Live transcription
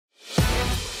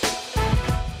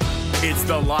It's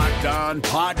the Locked On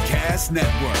Podcast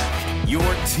Network, your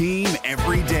team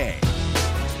every day.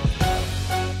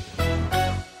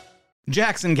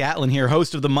 Jackson Gatlin here,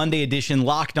 host of the Monday edition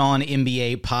Locked On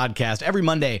NBA podcast. Every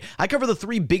Monday, I cover the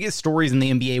three biggest stories in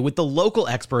the NBA with the local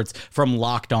experts from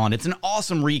Locked On. It's an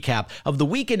awesome recap of the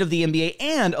weekend of the NBA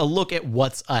and a look at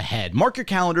what's ahead. Mark your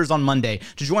calendars on Monday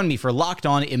to join me for Locked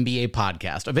On NBA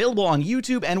podcast, available on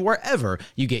YouTube and wherever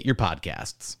you get your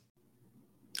podcasts.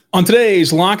 On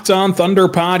today's Locked On Thunder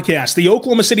podcast, the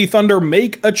Oklahoma City Thunder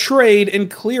make a trade and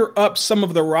clear up some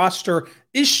of the roster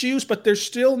issues, but there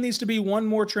still needs to be one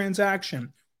more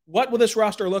transaction. What will this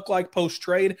roster look like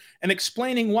post-trade? And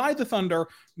explaining why the Thunder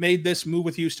made this move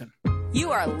with Houston.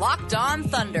 You are Locked On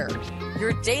Thunder,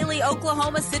 your daily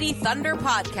Oklahoma City Thunder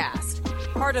podcast.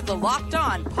 Part of the Locked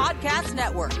On Podcast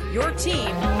Network, your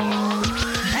team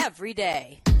every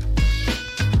day.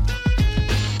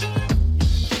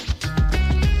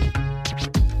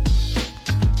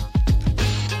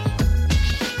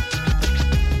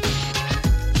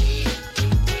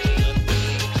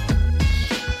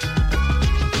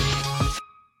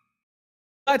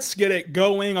 Let's get it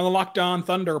going on the Locked On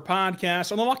Thunder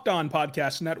podcast, on the Locked On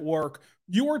Podcast Network,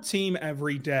 your team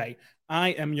every day. I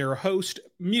am your host,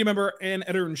 media member, and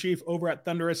editor-in-chief over at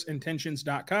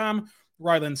thunderousintentions.com,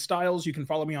 Rylan Stiles. You can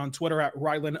follow me on Twitter at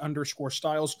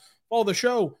Rylan_Stiles. Follow the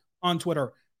show on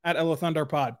Twitter at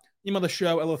LOThunderPod. Email the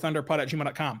show,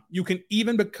 LOThunderPod@gmail.com. You can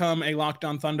even become a Locked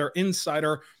On Thunder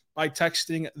insider by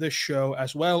texting the show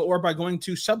as well, or by going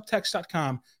to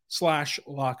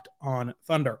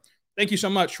subtext.com/LockedOnThunder. Thank you so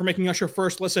much for making us your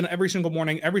first listen every single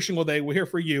morning, every single day. We're here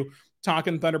for you,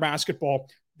 talking Thunder basketball.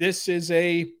 This is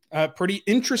a pretty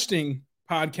interesting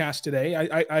podcast today.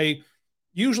 I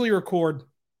usually record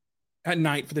at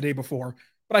night for the day before,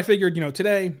 but I figured,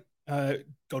 today,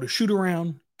 go to shoot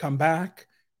around, come back,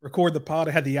 record the pod.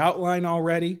 I had the outline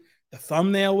already. The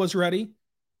thumbnail was ready.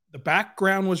 The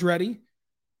background was ready.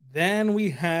 Then we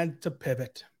had to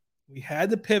pivot. We had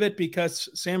to pivot because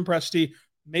Sam Presti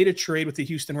made a trade with the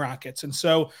Houston Rockets. And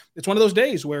so it's one of those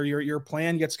days where your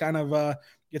plan gets kind of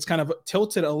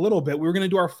tilted a little bit. We were going to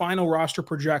do our final roster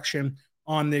projection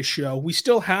on this show. We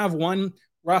still have one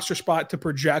roster spot to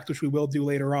project, which we will do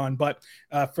later on. But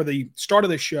for the start of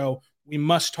the show, we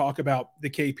must talk about the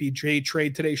KPJ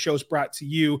trade. Today's show is brought to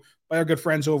you by our good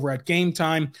friends over at Game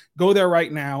Time. Go there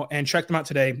right now and check them out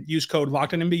today. Use code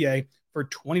LOCKEDONNBA for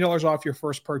 $20 off your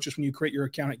first purchase when you create your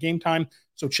account at Game Time.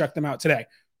 So check them out today.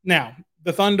 Now,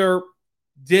 the Thunder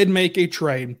did make a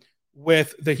trade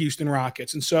with the Houston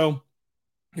Rockets. And so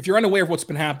if you're unaware of what's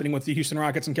been happening with the Houston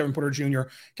Rockets and Kevin Porter Jr.,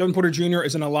 Kevin Porter Jr.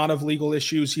 is in a lot of legal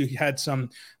issues. He had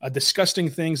some disgusting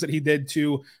things that he did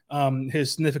to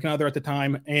his significant other at the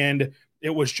time. And it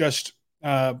was just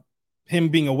him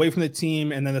being away from the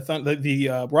team. And then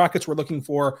the Rockets were looking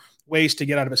for ways to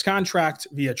get out of his contract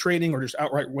via trading or just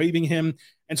outright waiving him.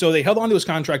 And so they held on to his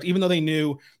contract, even though they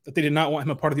knew that they did not want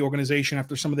him a part of the organization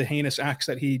after some of the heinous acts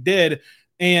that he did.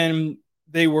 And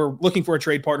they were looking for a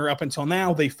trade partner up until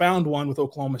now. They found one with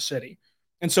Oklahoma City.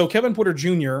 And so Kevin Porter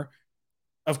Jr.,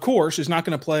 of course, is not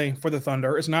going to play for the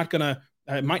Thunder,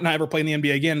 might not ever play in the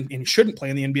NBA again, and shouldn't play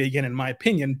in the NBA again, in my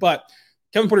opinion. But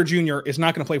Kevin Porter Jr. is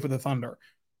not going to play for the Thunder.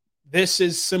 This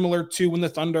is similar to when the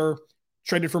Thunder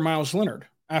traded for Myles Leonard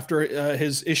after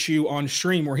his issue on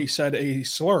stream where he said a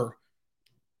slur.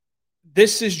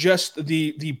 This is just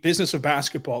the business of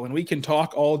basketball, and we can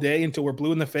talk all day until we're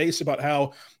blue in the face about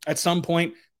how at some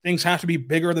point things have to be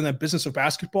bigger than the business of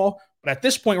basketball. But at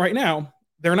this point right now,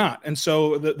 they're not. And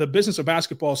so the business of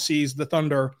basketball sees the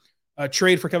Thunder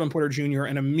trade for Kevin Porter Jr.,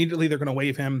 and immediately they're going to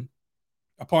waive him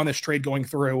upon this trade going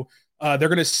through. They're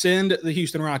going to send the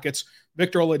Houston Rockets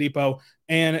Victor Oladipo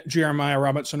and Jeremiah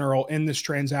Robinson-Earl in this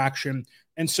transaction.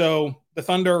 And so the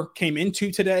Thunder came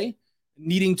into today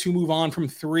needing to move on from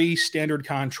 3 standard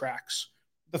contracts.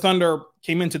 The Thunder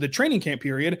came into the training camp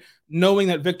period knowing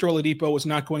that Victor Oladipo was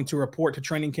not going to report to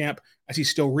training camp as he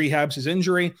still rehabs his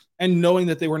injury, and knowing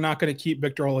that they were not going to keep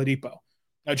Victor Oladipo.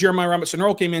 Jeremiah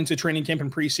Robinson-Earl came into training camp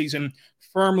and preseason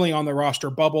firmly on the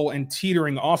roster bubble and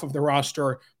teetering off of the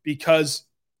roster because,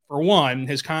 for one,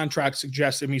 his contract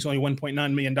suggests he's only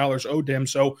 $1.9 million owed him.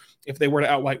 So if they were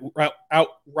to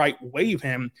outright waive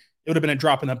him, it would have been a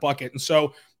drop in the bucket. And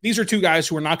so these are 2 guys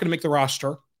who are not going to make the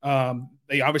roster.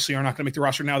 They obviously are not going to make the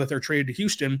roster now that they're traded to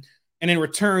Houston. And in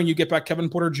return, you get back Kevin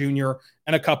Porter Jr.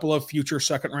 and a couple of future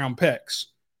second-round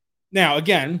picks. Now,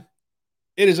 again,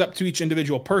 it is up to each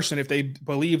individual person if they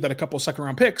believe that a couple of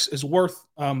second-round picks is worth,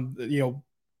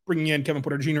 bringing in Kevin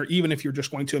Porter Jr., even if you're just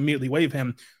going to immediately waive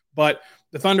him. But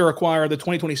the Thunder acquire the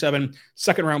 2027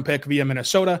 second-round pick via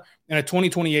Minnesota and a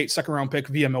 2028 second-round pick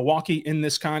via Milwaukee in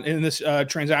this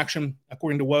transaction,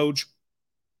 according to Woj.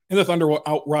 And the Thunder will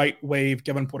outright waive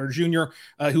Kevin Porter Jr.,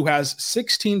 who has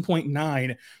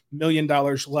 $16.9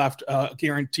 million left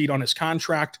guaranteed on his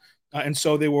contract. And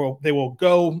so they will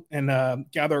go and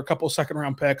gather a couple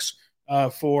second-round picks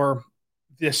for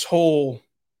this whole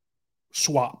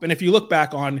swap. And if you look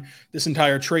back on this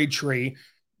entire trade tree,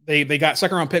 they got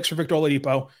second-round picks for Victor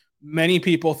Oladipo. Many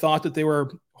people thought that they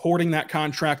were hoarding that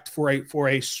contract for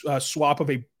a swap of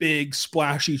a big,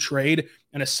 splashy trade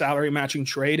and a salary matching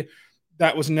trade.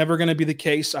 That was never going to be the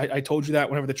case. I told you that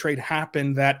whenever the trade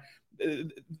happened, that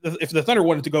if the Thunder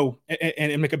wanted to go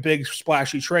and make a big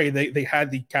splashy trade, they had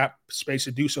the cap space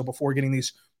to do so before getting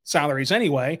these salaries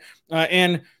anyway.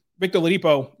 And Victor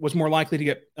Oladipo was more likely to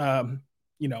get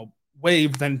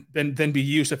waived than be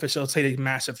used to facilitate a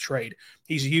massive trade.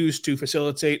 He's used to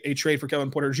facilitate a trade for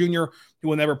Kevin Porter Jr., who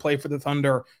will never play for the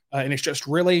Thunder. And it's just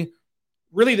really,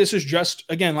 this is just,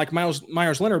 again, like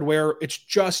Myers Leonard, where it's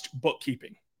just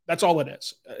bookkeeping. That's all it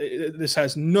is. This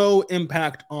has no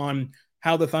impact on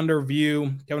how the Thunder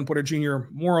view Kevin Porter Jr.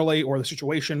 morally or the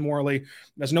situation morally. It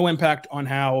has no impact on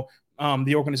how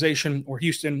the organization or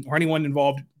Houston or anyone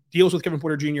involved deals with Kevin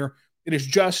Porter Jr. It is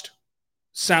just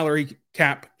salary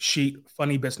cap sheet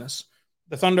funny business.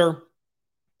 The Thunder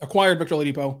acquired Victor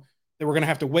Oladipo. They were going to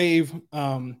have to waive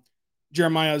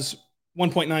Jeremiah's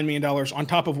 $1.9 million on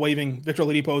top of waiving Victor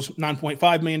Oladipo's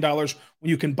 $9.5 million. When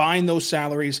you combine those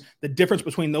salaries, the difference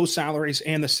between those salaries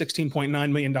and the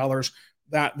 $16.9 million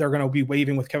that they're going to be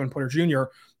waiving with Kevin Porter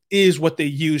Jr. is what they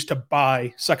use to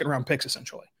buy second-round picks,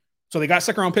 essentially. So they got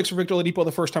second-round picks for Victor Oladipo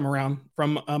the first time around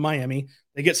from Miami.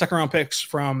 They get second-round picks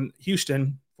from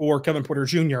Houston for Kevin Porter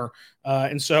Jr.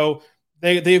 And so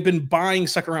they've been buying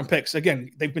second-round picks.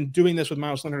 Again, they've been doing this with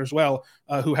Myles Leonard as well,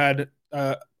 who had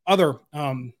other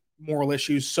moral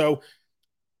issues. So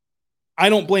I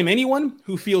don't blame anyone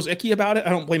who feels icky about it. I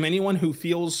don't blame anyone who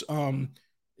feels a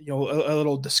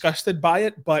little disgusted by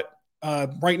it. But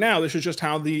right now, this is just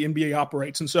how the NBA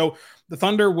operates. And so the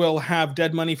Thunder will have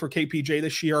dead money for KPJ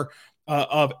this year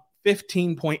of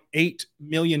 $15.8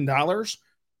 million.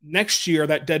 Next year,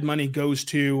 that dead money goes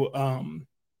to $1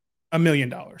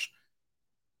 million.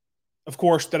 Of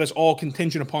course, that is all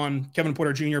contingent upon Kevin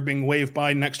Porter Jr. being waived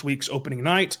by next week's opening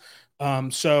night.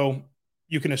 So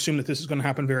you can assume that this is going to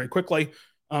happen very quickly.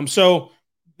 So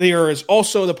there is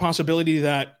also the possibility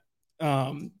that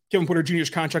Kevin Porter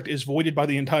Jr.'s contract is voided by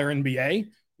the entire NBA,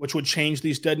 which would change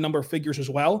these dead number figures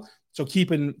as well. So keep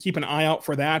an eye out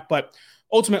for that. But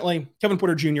ultimately, Kevin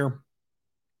Porter Jr.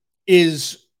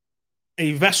 is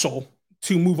a vessel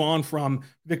to move on from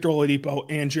Victor Oladipo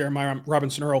and Jeremiah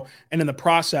Robinson-Earl, and in the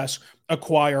process,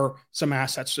 acquire some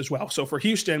assets as well. So for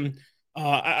Houston,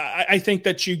 I think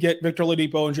that you get Victor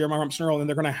Oladipo and Jeremiah Robinson-Earl, and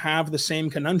they're going to have the same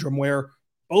conundrum where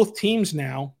both teams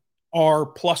now are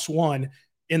 +1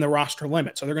 in the roster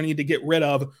limit. So they're going to need to get rid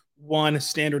of one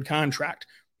standard contract.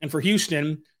 And for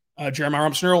Houston, Jeremiah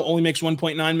Robinson-Earl only makes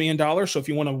 $1.9 million. So if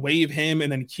you want to waive him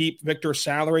and then keep Victor's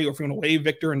salary, or if you want to waive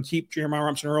Victor and keep Jeremiah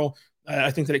Robinson-Earl,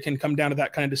 I think that it can come down to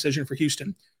that kind of decision for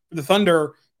Houston. For the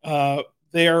Thunder,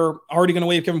 they're already going to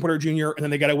waive Kevin Porter Jr., and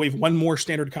then they got to waive one more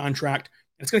standard contract.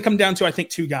 And it's going to come down to, I think,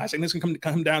 two guys. I think it's going to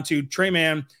come down to Trey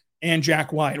Mann and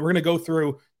Jack White. We're going to go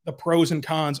through the pros and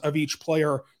cons of each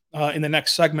player in the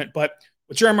next segment. But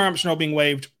with Jeremiah Robinson-Earl being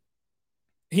waived,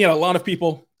 he had a lot of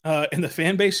people in the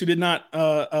fan base who did not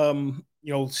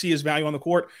see his value on the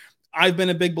court. I've been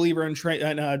a big believer in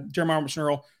Jeremiah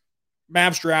Robinson-Earl.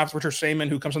 Mavs draft, Richard Saman,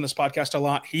 who comes on this podcast a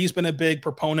lot, he's been a big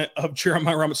proponent of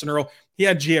Jeremiah Robinson-Earl. He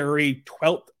had GRE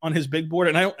 12th on his big board,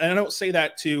 and I don't say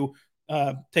that to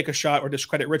take a shot or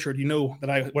discredit Richard. You know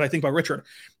that what I think about Richard.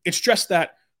 It's just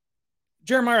that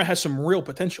Jeremiah has some real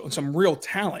potential and some real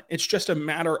talent. It's just a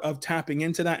matter of tapping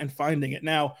into that and finding it.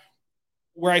 Now,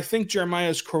 where I think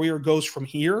Jeremiah's career goes from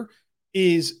here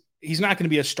is he's not going to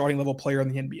be a starting level player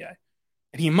in the NBA.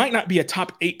 And he might not be a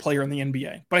top 8 player in the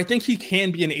NBA, but I think he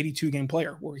can be an 82-game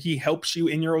player where he helps you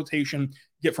in your rotation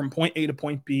get from point A to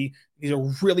point B. He's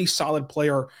a really solid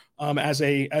player as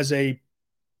a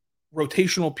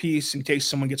rotational piece in case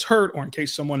someone gets hurt or in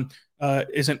case someone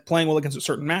isn't playing well against a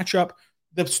certain matchup.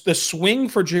 The swing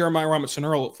for Jeremiah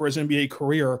Robinson-Earl for his NBA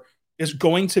career is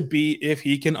going to be if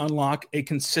he can unlock a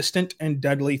consistent and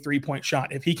deadly three-point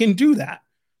shot. If he can do that,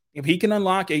 if he can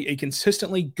unlock a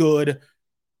consistently good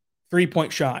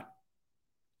three-point shot,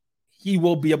 he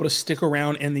will be able to stick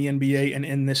around in the NBA and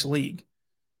in this league.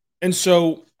 And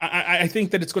so I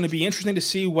think that it's going to be interesting to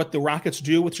see what the Rockets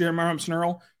do with Jeremiah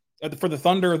Robinson-Earl. for the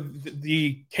Thunder,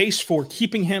 the case for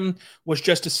keeping him was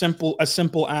just as simple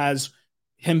as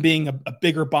him being a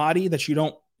bigger body that you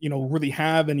don't, really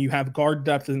have, and you have guard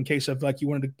depth in case of like you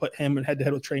wanted to put him head to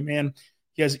head with Trey Mann.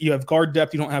 You have guard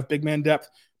depth, you don't have big man depth.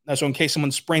 So in case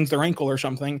someone sprains their ankle or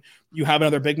something, you have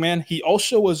another big man. He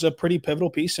also was a pretty pivotal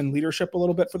piece in leadership a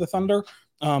little bit for the Thunder.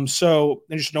 So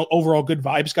just an overall good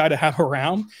vibes guy to have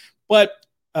around. But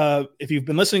if you've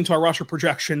been listening to our roster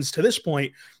projections to this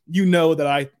point, you know that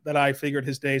I figured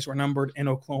his days were numbered in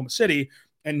Oklahoma City,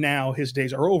 and now his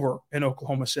days are over in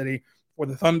Oklahoma City for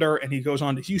the Thunder, and he goes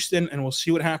on to Houston, and we'll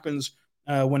see what happens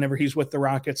whenever he's with the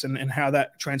Rockets and how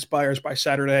that transpires by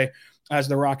Saturday, as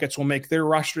the Rockets will make their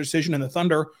roster decision and the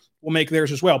Thunder will make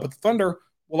theirs as well. But the Thunder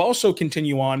will also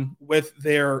continue on with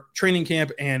their training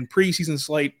camp and preseason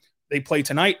slate. They play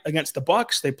tonight against the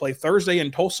Bucks. They play Thursday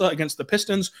in Tulsa against the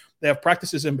Pistons. They have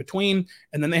practices in between,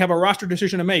 and then they have a roster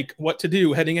decision to make, what to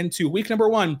do heading into week number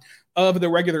 1 of the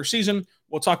regular season.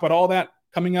 We'll talk about all that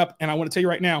coming up, and I want to tell you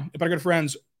right now about our good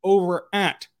friends over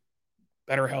at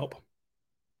BetterHelp.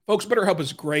 Folks, BetterHelp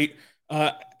is great.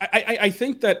 I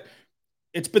think that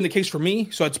it's been the case for me,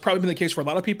 so it's probably been the case for a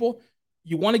lot of people.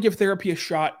 You want to give therapy a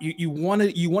shot. You want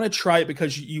to try it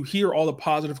because you hear all the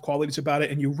positive qualities about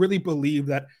it, and you really believe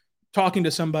that talking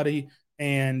to somebody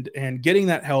and getting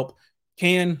that help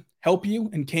can help you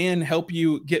and can help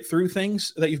you get through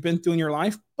things that you've been through in your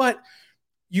life. But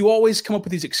you always come up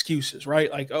with these excuses,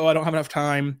 right? Like, oh, I don't have enough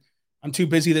time. I'm too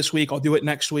busy this week. I'll do it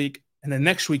next week. And then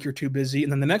next week you're too busy.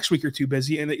 And then the next week you're too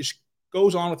busy. And it just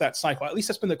goes on with that cycle. At least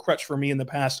that's been the crutch for me in the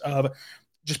past of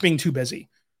just being too busy.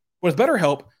 With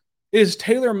BetterHelp, it is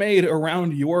tailor-made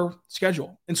around your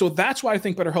schedule. And so that's why I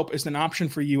think BetterHelp is an option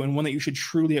for you and one that you should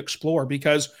truly explore,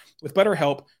 because with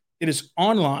BetterHelp, it is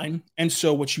online. And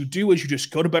so what you do is you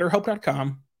just go to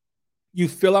BetterHelp.com, you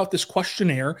fill out this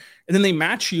questionnaire, and then they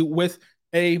match you with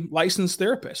a licensed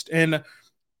therapist. And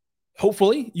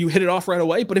hopefully you hit it off right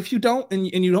away. But if you don't, and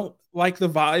you don't like the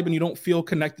vibe and you don't feel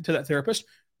connected to that therapist,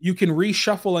 you can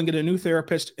reshuffle and get a new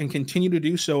therapist and continue to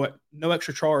do so at no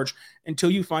extra charge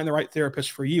until you find the right therapist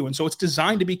for you. And so it's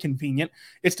designed to be convenient.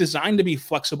 It's designed to be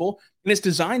flexible, and it's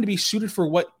designed to be suited for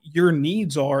what your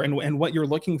needs are and what you're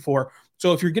looking for.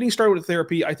 So if you're getting started with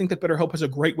therapy, I think that BetterHelp is a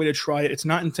great way to try it. It's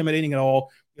not intimidating at all.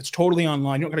 It's totally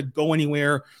online. You don't got to go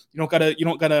anywhere. You don't got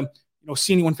to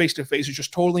see anyone face to face. It's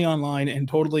just totally online and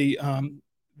totally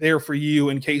there for you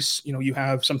in case you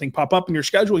have something pop up in your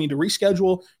schedule, you need to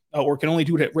reschedule, or can only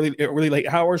do it at really late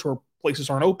hours where places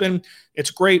aren't open. It's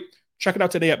great. Check it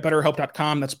out today at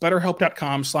BetterHelp.com. That's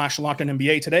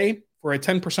BetterHelp.com/LockedOnNBA today for a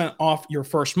 10% off your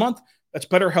first month. That's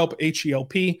BetterHelp,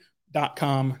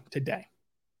 HELP.com today.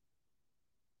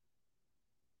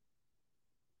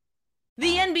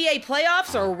 The NBA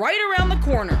playoffs are right around the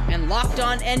corner, and Locked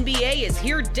On NBA is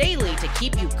here daily to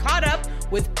keep you caught up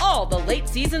with all the late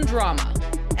season drama.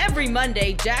 Every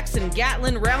Monday, Jackson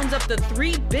Gatlin rounds up the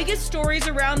 3 biggest stories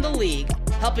around the league,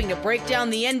 helping to break down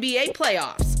the NBA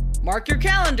playoffs. Mark your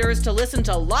calendars to listen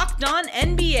to Locked On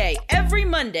NBA every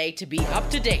Monday to be up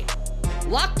to date.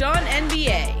 Locked On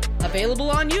NBA,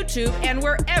 available on YouTube and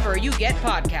wherever you get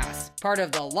podcasts. Part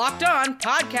of the Locked On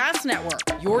Podcast Network,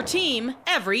 your team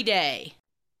every day.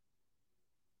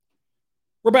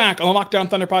 We're back on the Locked On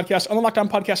Thunder podcast, on the Locked On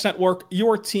Podcast Network,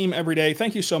 your team every day.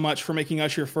 Thank you so much for making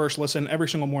us your first listen every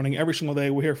single morning, every single day.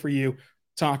 We're here for you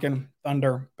talking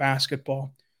Thunder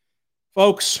basketball.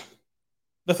 Folks,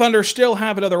 the Thunder still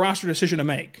have another roster decision to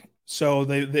make. So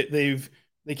they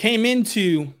came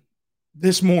into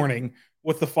this morning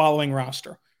with the following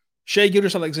roster: Shai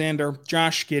Gilgeous-Alexander,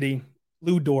 Josh Giddey,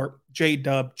 Lou Dort,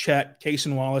 J-Dub, Chet,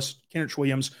 Cason Wallace, Kenrich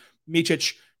Williams,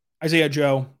 Micic, Isaiah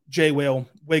Joe, Jay Will,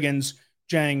 Wiggins,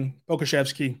 Jang,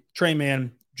 Pokusevski, Trey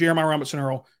Mann, Jeremiah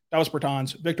Robinson-Earl, Dallas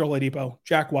Bertans, Victor Oladipo,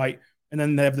 Jack White, and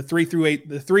then they have the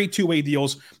 3 two-way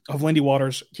deals of Lindy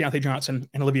Waters, Keontae Johnson,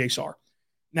 and Olivier Sarr.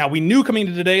 Now, we knew coming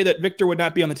into today that Victor would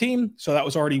not be on the team, so that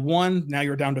was already 1. Now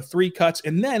you're down to 3 cuts,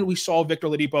 and then we saw Victor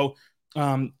Oladipo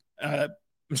got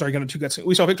 2 cuts.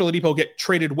 We saw Victor Oladipo get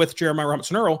traded with Jeremiah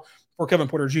Robinson-Earl for Kevin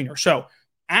Porter Jr. So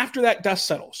after that dust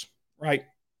settles, right,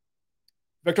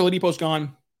 Victor Oladipo's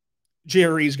gone,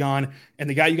 Jerry's gone, and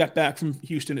the guy you got back from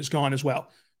Houston is gone as well.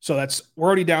 So we're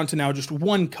already down to now just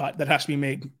 1 cut that has to be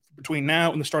made between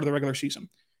now and the start of the regular season.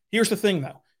 Here's the thing,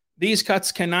 though. These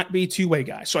cuts cannot be two-way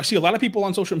guys. So I see a lot of people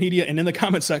on social media and in the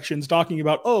comment sections talking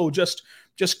about, just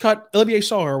cut Olivier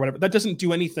Sarr or whatever. That doesn't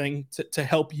do anything to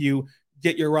help you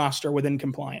get your roster within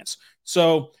compliance.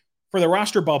 So for the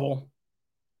roster bubble,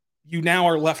 you now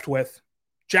are left with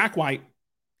Jack White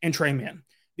and Trey Mann.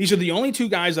 These are the only 2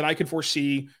 guys that I could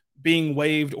foresee being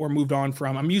waived or moved on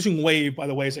from. I'm using waive, by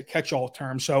the way, as a catch-all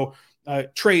term. So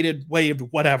traded, waived,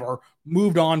 whatever,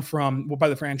 moved on from by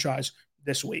the franchise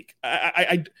this week.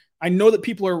 I know that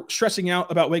people are stressing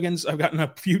out about Wiggins. I've gotten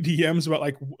a few DMs about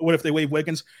like, what if they waive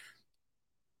Wiggins?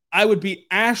 I would be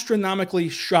astronomically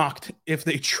shocked if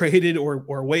they traded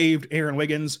or waived Aaron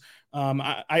Wiggins.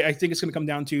 I think it's going to come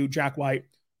down to Jack White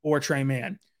or Trey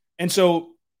Mann. And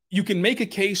so you can make a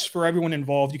case for everyone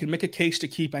involved. You can make a case to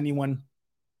keep anyone.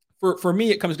 For me,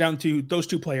 it comes down to those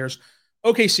two players.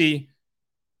 OKC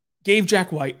gave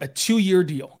Jack White a 2-year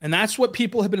deal, and that's what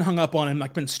people have been hung up on and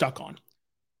like been stuck on.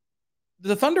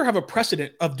 The Thunder have a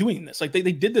precedent of doing this. Like they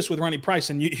did this with Ronnie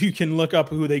Price, and you can look up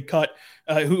who they cut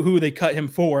who they cut him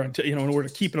for, in order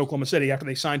to keep in Oklahoma City after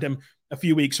they signed him a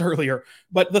few weeks earlier.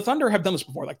 But the Thunder have done this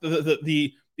before. Like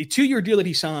the 2-year deal that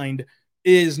he signed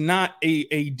is not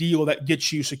a deal that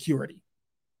gets you security.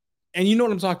 And you know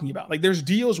what I'm talking about. Like there's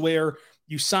deals where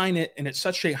you sign it and it's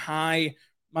such a high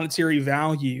monetary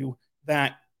value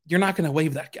that you're not going to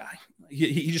waive that guy.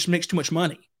 He just makes too much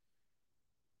money.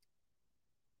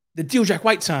 The deal Jack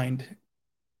White signed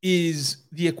is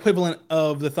the equivalent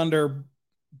of the Thunder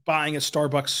buying a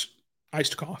Starbucks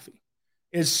iced coffee.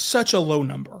 It's such a low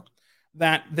number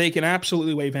that they can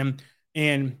absolutely waive him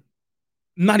and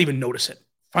not even notice it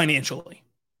financially.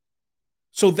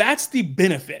 So that's the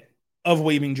benefit of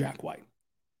waiving Jack White,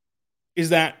 is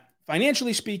that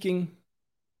financially speaking,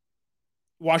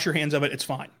 wash your hands of it, it's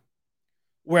fine.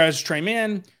 Whereas Trey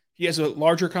Mann, he has a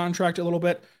larger contract a little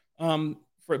bit,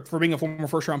 for being a former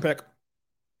first-round pick.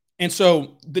 And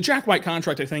so the Jack White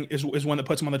contract, I think, is one that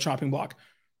puts him on the chopping block.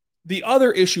 The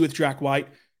other issue with Jack White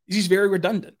is he's very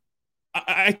redundant.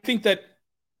 I think that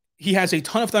he has a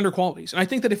ton of Thunder qualities. And I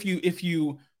think that if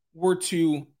you were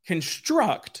to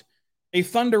construct a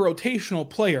Thunder rotational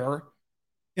player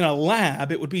in a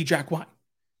lab, it would be Jack White.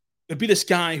 It would be this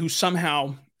guy who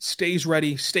somehow stays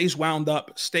ready, stays wound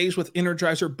up, stays with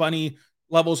Energizer Bunny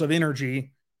levels of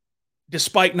energy,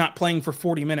 despite not playing for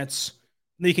 40 minutes.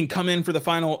 They can come in for the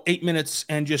final 8 minutes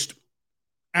and just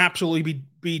absolutely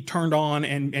be turned on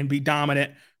and be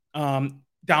dominant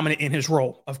in his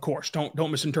role, of course.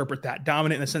 Don't misinterpret that.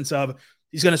 Dominant in the sense of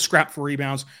he's going to scrap for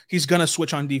rebounds. He's going to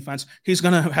switch on defense. He's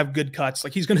going to have good cuts.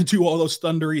 Like he's going to do all those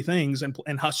thundery things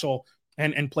and hustle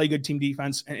and play good team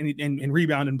defense and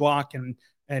rebound and block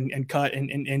and cut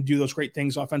and do those great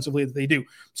things offensively that they do.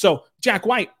 So Jack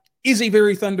White is a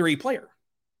very thundery player.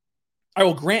 I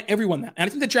will grant everyone that. And I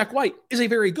think that Jack White is a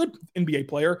very good NBA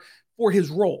player for his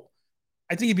role.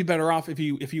 I think he'd be better off if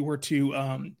he were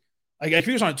to if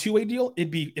he was on a 2-way deal,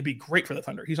 it'd be great for the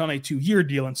Thunder. He's on a 2-year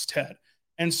deal instead.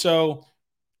 And so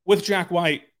with Jack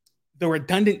White, the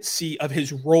redundancy of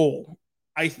his role,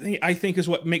 I think is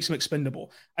what makes him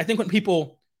expendable. I think when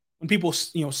people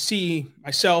see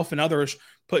myself and others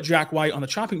put Jack White on the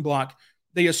chopping block,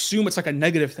 they assume it's like a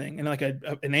negative thing and like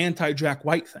an anti-Jack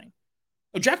White thing.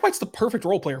 Jack White's the perfect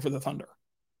role player for the Thunder.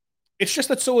 It's just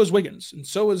that so is Wiggins, and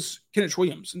so is Kenneth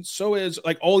Williams, and so is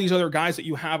like all these other guys that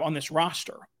you have on this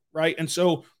roster, right? And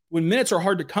so when minutes are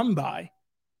hard to come by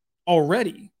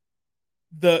already,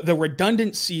 the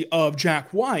redundancy of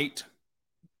Jack White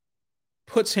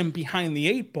puts him behind the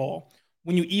 8 ball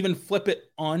when you even flip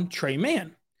it on Trey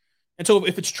Mann. And so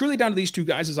if it's truly down to these two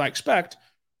guys, as I expect,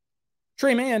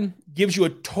 Trey Mann gives you a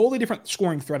totally different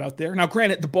scoring threat out there. Now,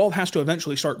 granted, the ball has to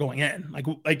eventually start going in. Like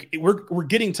we're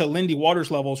getting to Lindy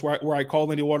Waters levels where I call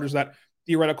Lindy Waters that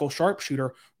theoretical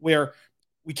sharpshooter, where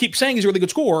we keep saying he's a really good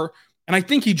scorer, and I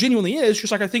think he genuinely is.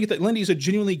 Just like I think that Lindy's a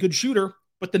genuinely good shooter,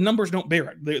 but the numbers don't bear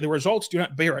it. The results do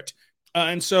not bear it.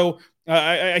 And so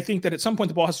I think that at some point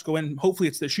the ball has to go in. Hopefully,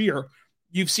 it's this year.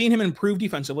 You've seen him improve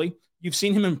defensively. You've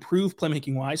seen him improve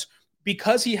playmaking wise.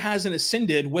 Because he hasn't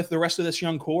ascended with the rest of this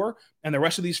young core and the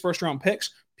rest of these first-round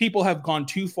picks, people have gone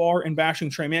too far in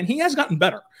bashing Trey Mann. He has gotten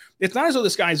better. It's not as though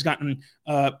this guy's gotten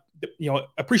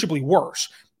appreciably worse.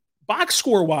 Box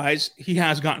score-wise, he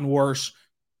has gotten worse,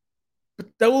 but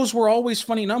those were always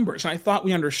funny numbers. And I thought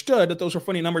we understood that those were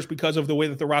funny numbers because of the way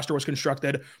that the roster was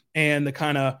constructed and the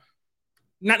kind of,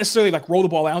 not necessarily like roll the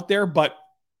ball out there, but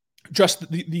just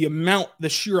the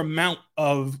sheer amount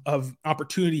of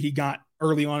opportunity he got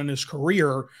early on in his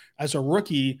career as a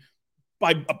rookie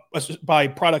by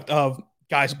product of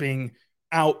guys being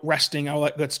out resting, all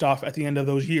that good stuff at the end of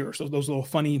those years, those little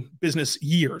funny business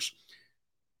years.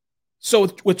 So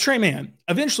with Trey Mann,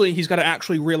 eventually he's got to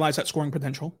actually realize that scoring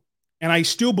potential. And I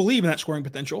still believe in that scoring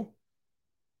potential.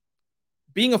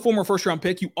 Being a former first-round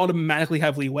pick, you automatically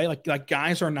have leeway. Like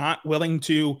guys are not willing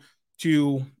to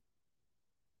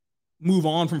move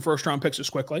on from first-round picks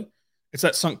as quickly. It's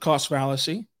that sunk cost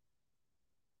fallacy.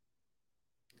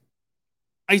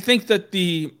 I think that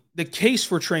the the case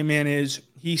for Tre Mann is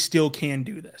he still can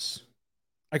do this.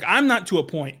 Like, I'm not to a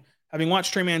point, having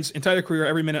watched Tre Mann's entire career,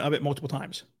 every minute of it multiple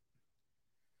times,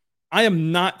 I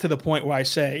am not to the point where I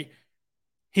say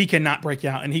he cannot break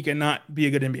out and he cannot be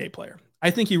a good NBA player.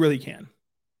 I think he really can.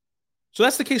 So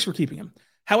that's the case for keeping him.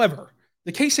 However,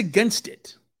 the case against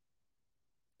it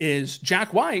is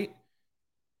Jack White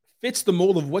fits the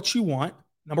mold of what you want,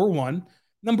 number one.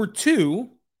 Number two,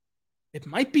 it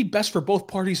might be best for both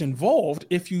parties involved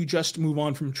if you just move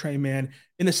on from Tre Mann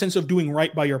in the sense of doing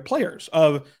right by your players,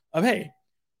 of hey,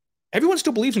 everyone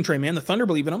still believes in Tre Mann. The Thunder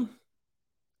believe in him.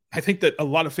 I think that a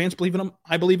lot of fans believe in him.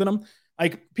 I believe in him.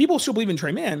 Like, people still believe in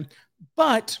Tre Mann,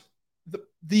 but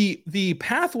the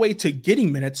pathway to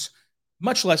getting minutes,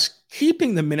 much less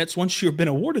keeping the minutes once you've been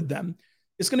awarded them,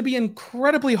 is going to be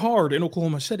incredibly hard in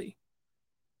Oklahoma City.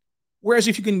 Whereas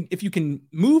if you can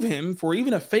move him for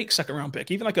even a fake second round pick,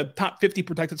 even like a top 50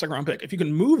 protected second round pick, if you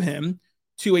can move him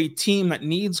to a team that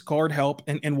needs guard help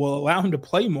and will allow him to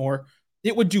play more,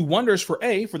 it would do wonders for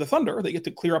the Thunder. They get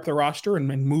to clear up their roster and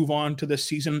move on to this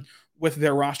season with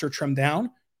their roster trimmed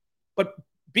down. But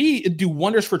B, it'd do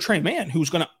wonders for Tre Mann, who's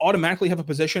going to automatically have a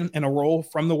position and a role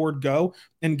from the word go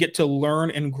and get to learn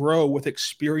and grow with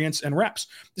experience and reps.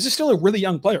 This is still a really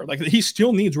young player. Like, he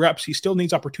still needs reps. He still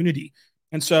needs opportunity.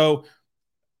 And so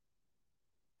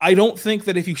I don't think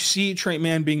that if you see Tre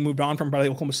Mann being moved on from by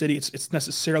Oklahoma City, it's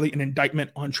necessarily an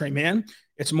indictment on Tre Mann.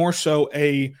 It's more so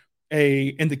a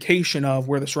indication of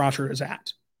where this roster is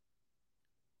at.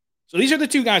 So these are the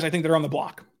two guys I think that are on the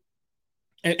block.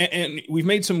 And we've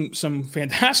made some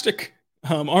fantastic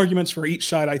arguments for each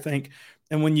side, I think.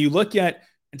 And when you look at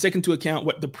and take into account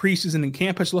what the preseason and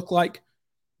camp has looked like,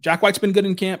 Jack White's been good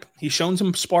in camp. He's shown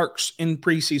some sparks in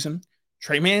preseason.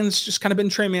 Tre Mann's just kind of been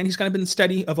Tre Mann. He's kind of been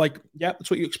steady of like, yeah,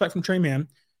 that's what you expect from Tre Mann.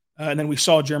 And then we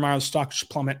saw Jeremiah's stock just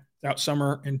plummet throughout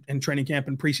summer and training camp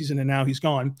and preseason, and now he's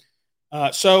gone.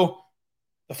 So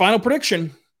the final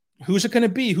prediction, who's it going to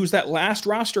be? Who's that last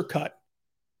roster cut?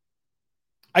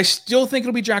 I still think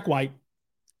it'll be Jack White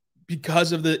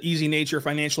because of the easy nature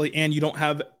financially, and you don't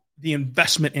have the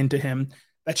investment into him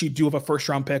that you do of a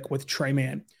first-round pick with Tre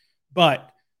Mann. But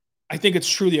I think it's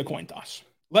truly a coin toss.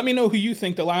 Let me know who you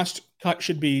think the last cut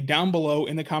should be down below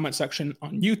in the comment section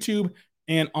on YouTube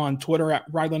and on Twitter at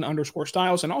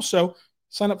Ryland_Styles. And also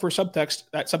sign up for Subtext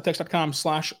at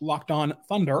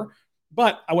subtext.com/LockedOnThunder.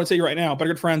 But I want to tell you right now, better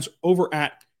good friends over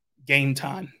at Game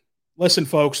Time. Listen,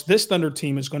 folks, this Thunder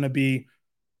team is going to be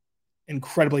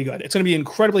incredibly good. It's going to be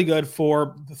incredibly good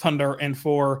for the Thunder and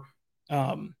for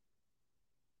the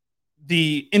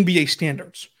NBA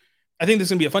standards. I think this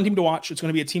is going to be a fun team to watch. It's going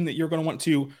to be a team that you're going to want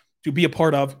to be a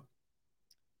part of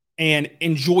and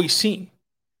enjoy seeing.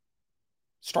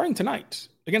 Starting tonight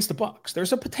against the Bucks,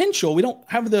 there's a potential. We don't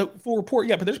have the full report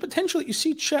yet, but there's potential that you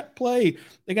see Chet play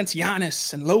against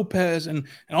Giannis and Lopez and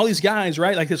all these guys,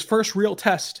 right? Like his first real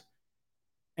test.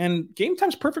 And Game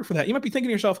Time's perfect for that. You might be thinking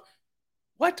to yourself,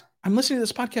 what? I'm listening to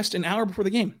this podcast an hour before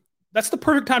the game. That's the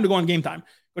perfect time to go on Game Time.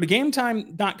 Go to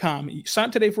gametime.com. You sign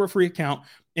up today for a free account.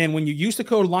 And when you use the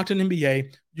code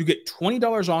LOCKEDONNBA, you get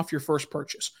 $20 off your first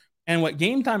purchase. And what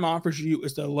Game Time offers you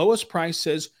is the lowest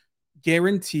prices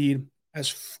guaranteed,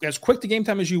 as quick to Game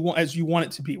Time as you want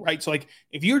it to be, right? So like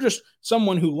if you're just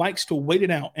someone who likes to wait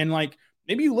it out, and like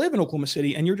maybe you live in Oklahoma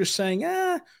City and you're just saying,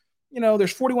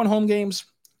 there's 41 home games.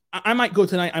 I might go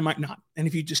tonight, I might not. And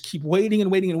if you just keep waiting and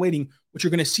waiting and waiting, what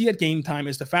you're going to see at Game Time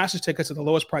is the fastest tickets at the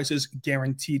lowest prices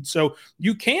guaranteed. So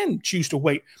you can choose to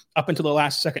wait up until the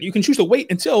last second. You can choose to wait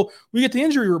until we get the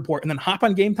injury report and then hop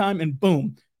on Game Time and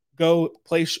boom, go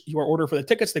place your order for the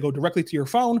tickets. They go directly to your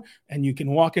phone and you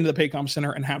can walk into the Paycom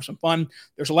Center and have some fun.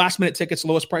 There's last minute tickets,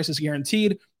 lowest prices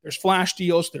guaranteed. There's flash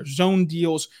deals, there's zone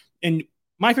deals. And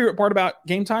my favorite part about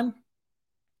Game Time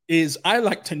is I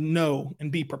like to know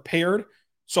and be prepared.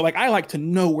 So like I like to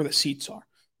know where the seats are.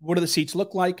 What do the seats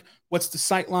look like? What's the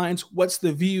sight lines? What's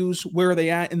the views? Where are they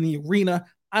at in the arena?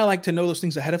 I like to know those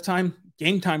things ahead of time.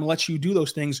 Game Time lets you do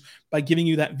those things by giving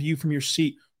you that view from your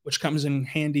seat, which comes in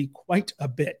handy quite a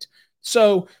bit.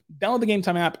 So download the Game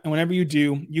Time app, and whenever you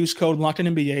do, use code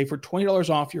LOCKEDONNBA for $20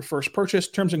 off your first purchase.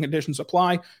 Terms and conditions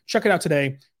apply. Check it out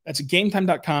today. That's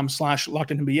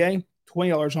gametime.com/LOCKEDONNBA.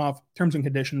 $20 off. Terms and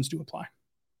conditions do apply.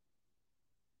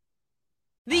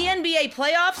 The NBA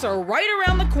playoffs are right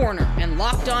around the corner, and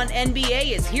Locked On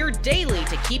NBA is here daily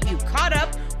to keep you caught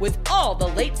up with all the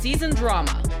late season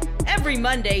drama. Every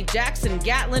Monday, Jackson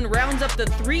Gatlin rounds up the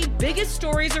 3 biggest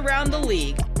stories around the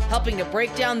league, helping to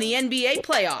break down the NBA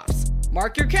playoffs.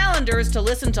 Mark your calendars to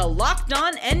listen to Locked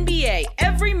On NBA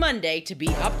every Monday to be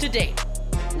up to date.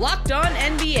 Locked On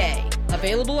NBA,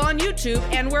 available on YouTube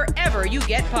and wherever you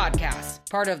get podcasts.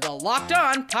 Part of the Locked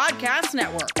On Podcast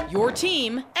Network, your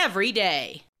team every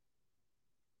day.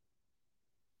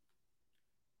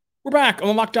 We're back on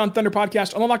the Locked On Thunder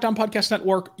podcast, on the Locked On Podcast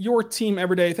Network, your team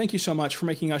every day. Thank you so much for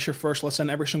making us your first listen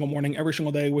every single morning, every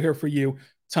single day. We're here for you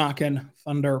talking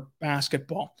Thunder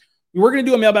basketball. We were going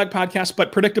to do a mailbag podcast,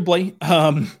 but predictably,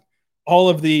 all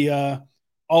of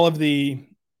the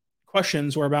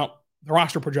questions were about the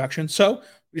roster projection. So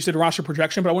we just did a roster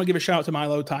projection, but I want to give a shout out to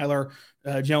Milo, Tyler,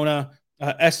 Jonah,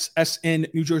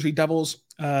 SSN New Jersey Devils,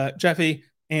 Jeffy,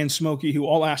 and Smokey, who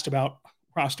all asked about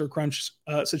roster crunch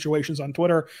situations on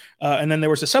Twitter. And then there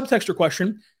was a subtexter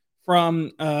question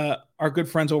from our good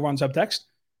friends over on Subtext.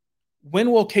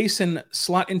 When will Kaysen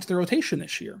slot into the rotation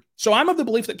this year? So I'm of the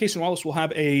belief that Kaysen Wallace will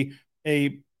have a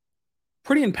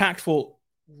pretty impactful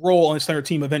role on his Thunder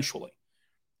team eventually.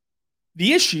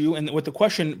 The issue, and what the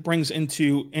question brings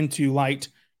into light,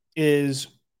 is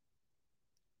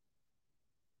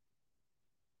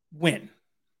when.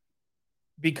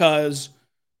 Because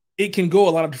it can go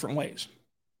a lot of different ways.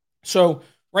 So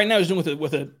right now he's doing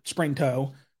with a sprained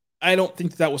toe. I don't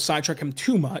think that will sidetrack him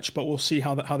too much, but we'll see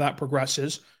how that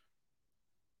progresses.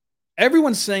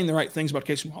 Everyone's saying the right things about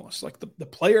Kaysen Wallace. Like the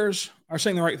players are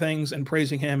saying the right things and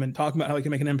praising him and talking about how he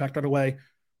can make an impact right away.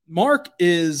 Mark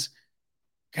is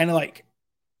kind of like,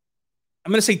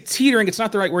 I'm going to say teetering. It's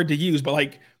not the right word to use, but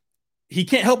like he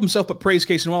can't help himself but praise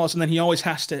Kaysen Wallace, and then he always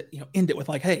has to end it with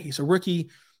like, hey, he's a rookie.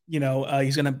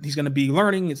 He's gonna be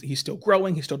learning. He's still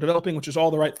growing. He's still developing, which is all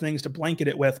the right things to blanket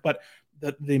it with. But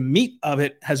the meat of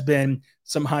it has been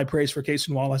some high praise for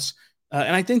Kaysen Wallace,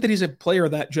 and I think that he's a player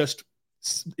that just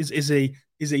is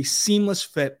a seamless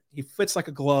fit. He fits like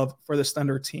a glove for this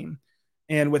Thunder team,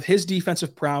 and with his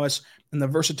defensive prowess and the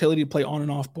versatility to play on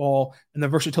and off ball and the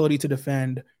versatility to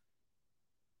defend,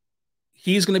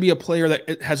 he's going to be a player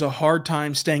that has a hard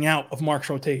time staying out of Mark's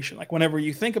rotation. Like whenever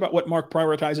you think about what Mark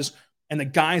prioritizes and the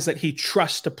guys that he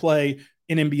trusts to play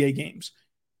in NBA games,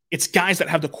 it's guys that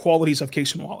have the qualities of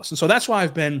Kaysen Wallace. And so that's why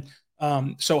I've been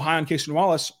so high on Kaysen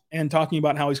Wallace and talking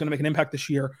about how he's going to make an impact this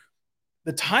year.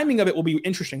 The timing of it will be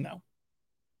interesting, though,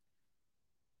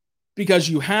 because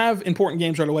you have important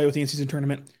games right away with the in-season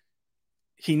tournament.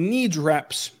 He needs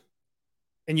reps,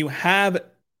 and you have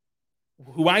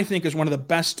who I think is one of the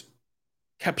best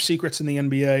kept secrets in the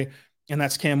NBA, and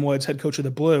that's Cam Woods, head coach of the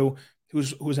Blue,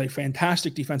 who's a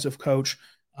fantastic defensive coach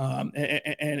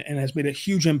and has made a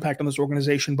huge impact on this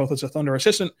organization, both as a Thunder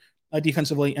assistant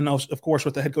defensively and, of course,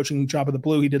 with the head coaching job of the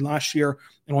Blue he did last year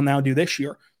and will now do this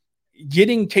year.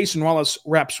 Getting Kaysen Wallace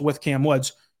reps with Cam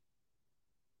Woods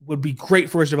would be great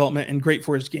for his development and great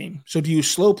for his game. So do you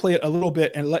slow play it a little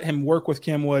bit and let him work with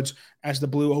Cam Woods as the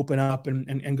Blue open up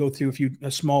and go through a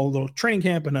small little training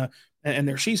camp and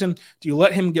their season? Do you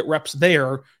let him get reps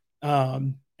there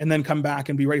and then come back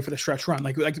and be ready for the stretch run?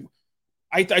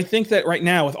 I think that right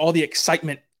now, with all the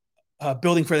excitement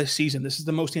building for this season, this is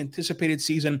the most anticipated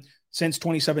season since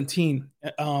 2017.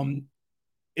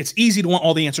 It's easy to want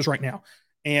all the answers right now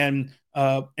and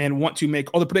want to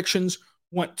make all the predictions,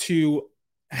 want to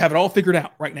have it all figured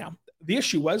out right now. The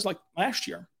issue was, like last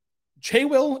year, Jay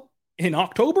Will in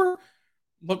October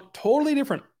looked totally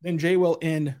different than Jay Will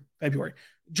in February.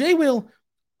 Jay Will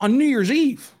on New Year's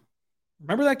Eve,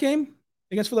 remember that game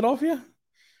against Philadelphia?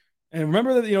 And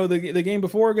remember that, the game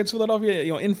before against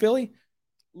Philadelphia, in Philly,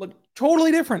 looked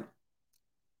totally different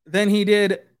than he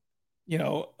did,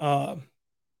 just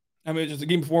the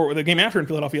game before or the game after in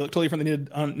Philadelphia looked totally different than he did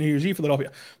on New Year's Eve,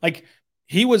 Philadelphia. Like,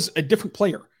 he was a different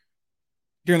player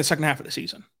during the second half of the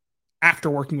season after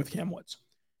working with Cam Woods.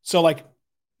 So,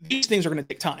 these things are going to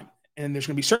take time. And there's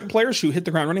going to be certain players who hit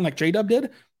the ground running like J-Dub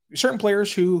did. Certain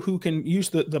players who can use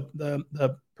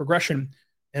the progression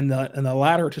and the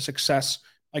ladder to success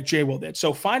like Jay Will did.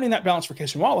 So finding that balance for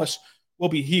Kaysen Wallace will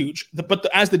be huge.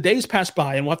 As the days pass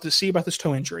by, and we'll have to see about this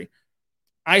toe injury,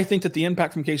 I think that the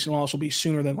impact from Kaysen Wallace will be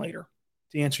sooner than later,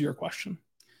 to answer your question.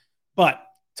 But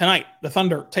tonight, the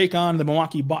Thunder take on the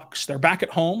Milwaukee Bucks. They're back at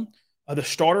home. The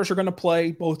starters are going to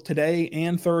play both today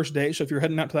and Thursday. So if you're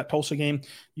heading out to that Tulsa game,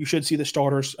 you should see the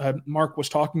starters. Mark was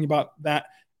talking about that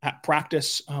at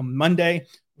practice Monday,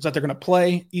 was that they're going to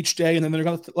play each day, and then they're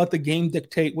going to let the game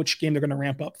dictate which game they're going to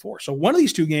ramp up for. So one of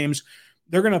these two games,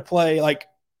 they're going to play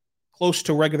close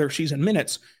to regular season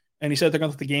minutes. And he said they're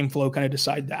going to let the game flow kind of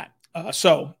decide that.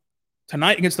 So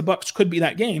tonight against the Bucks could be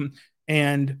that game.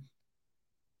 And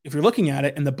if you're looking at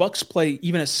it and the Bucks play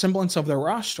even a semblance of their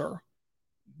roster,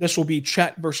 this will be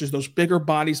Chet versus those bigger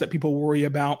bodies that people worry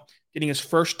about, getting his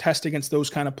first test against those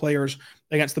kind of players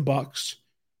against the Bucks.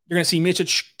 You're going to see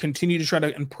Micic continue to try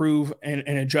to improve and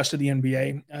adjust to the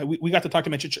NBA. We got to talk to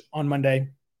Micic on Monday,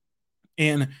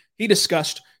 and he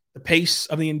discussed the pace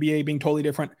of the NBA being totally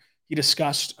different. He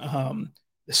discussed the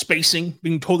spacing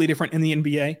being totally different in the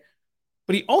NBA.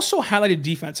 But he also highlighted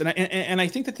defense. And I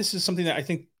think that this is something that I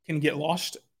think can get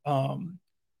lost. In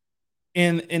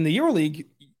the EuroLeague,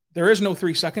 there is no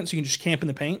 3 seconds. You can just camp in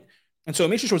the paint. And so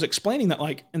Mitchell was explaining that,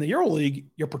 like, in the EuroLeague,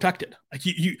 you're protected. Like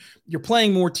you're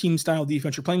playing more team style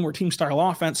defense. You're playing more team style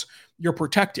offense. You're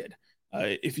protected.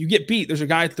 If you get beat, there's a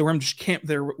guy at the rim just camped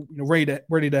there,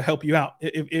 ready to help you out.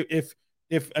 If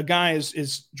a guy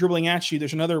is dribbling at you,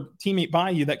 there's another teammate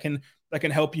by you that can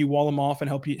help you wall him off and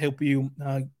help you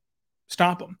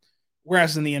stop him.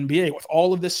 Whereas in the NBA, with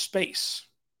all of this space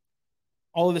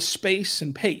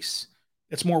and pace,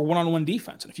 it's more one-on-one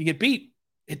defense. And if you get beat,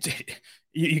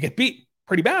 you get beat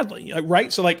pretty badly,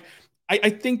 right? So, like, I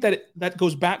think that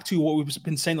goes back to what we've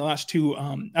been saying the last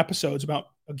 2 episodes about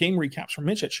game recaps from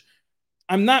Mitchell.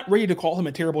 I'm not ready to call him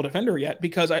a terrible defender yet,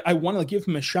 because I want to give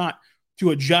him a shot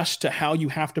to adjust to how you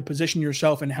have to position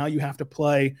yourself and how you have to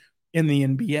play in the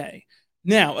NBA.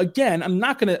 Now, again, I'm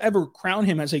not going to ever crown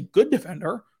him as a good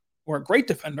defender or a great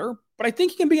defender, but I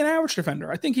think he can be an average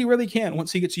defender. I think he really can.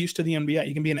 Once he gets used to the NBA,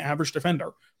 he can be an average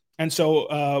defender. And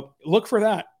so look for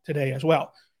that today as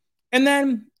well. And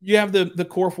then you have the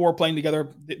core 4 playing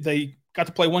together. They got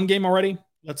to play 1 game already.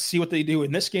 Let's see what they do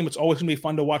in this game. It's always going to be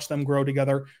fun to watch them grow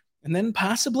together. And then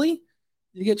possibly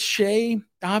you get Shea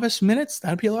Davis minutes.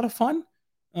 That'd be a lot of fun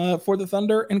for the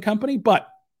Thunder and company. But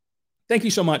thank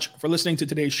you so much for listening to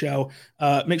today's show.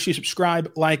 Make sure you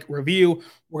subscribe, like, review.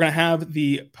 We're going to have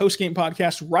the post-game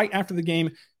podcast right after the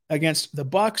game against the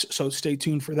Bucks, so stay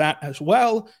tuned for that as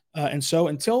well. And so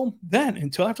until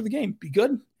after the game, be good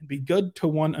and be good to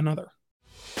one another.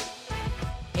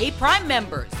 Hey, Prime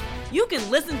members, you can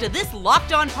listen to this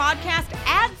Locked On podcast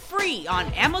ad-free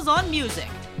on Amazon Music.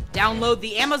 Download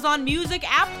the Amazon Music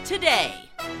app today.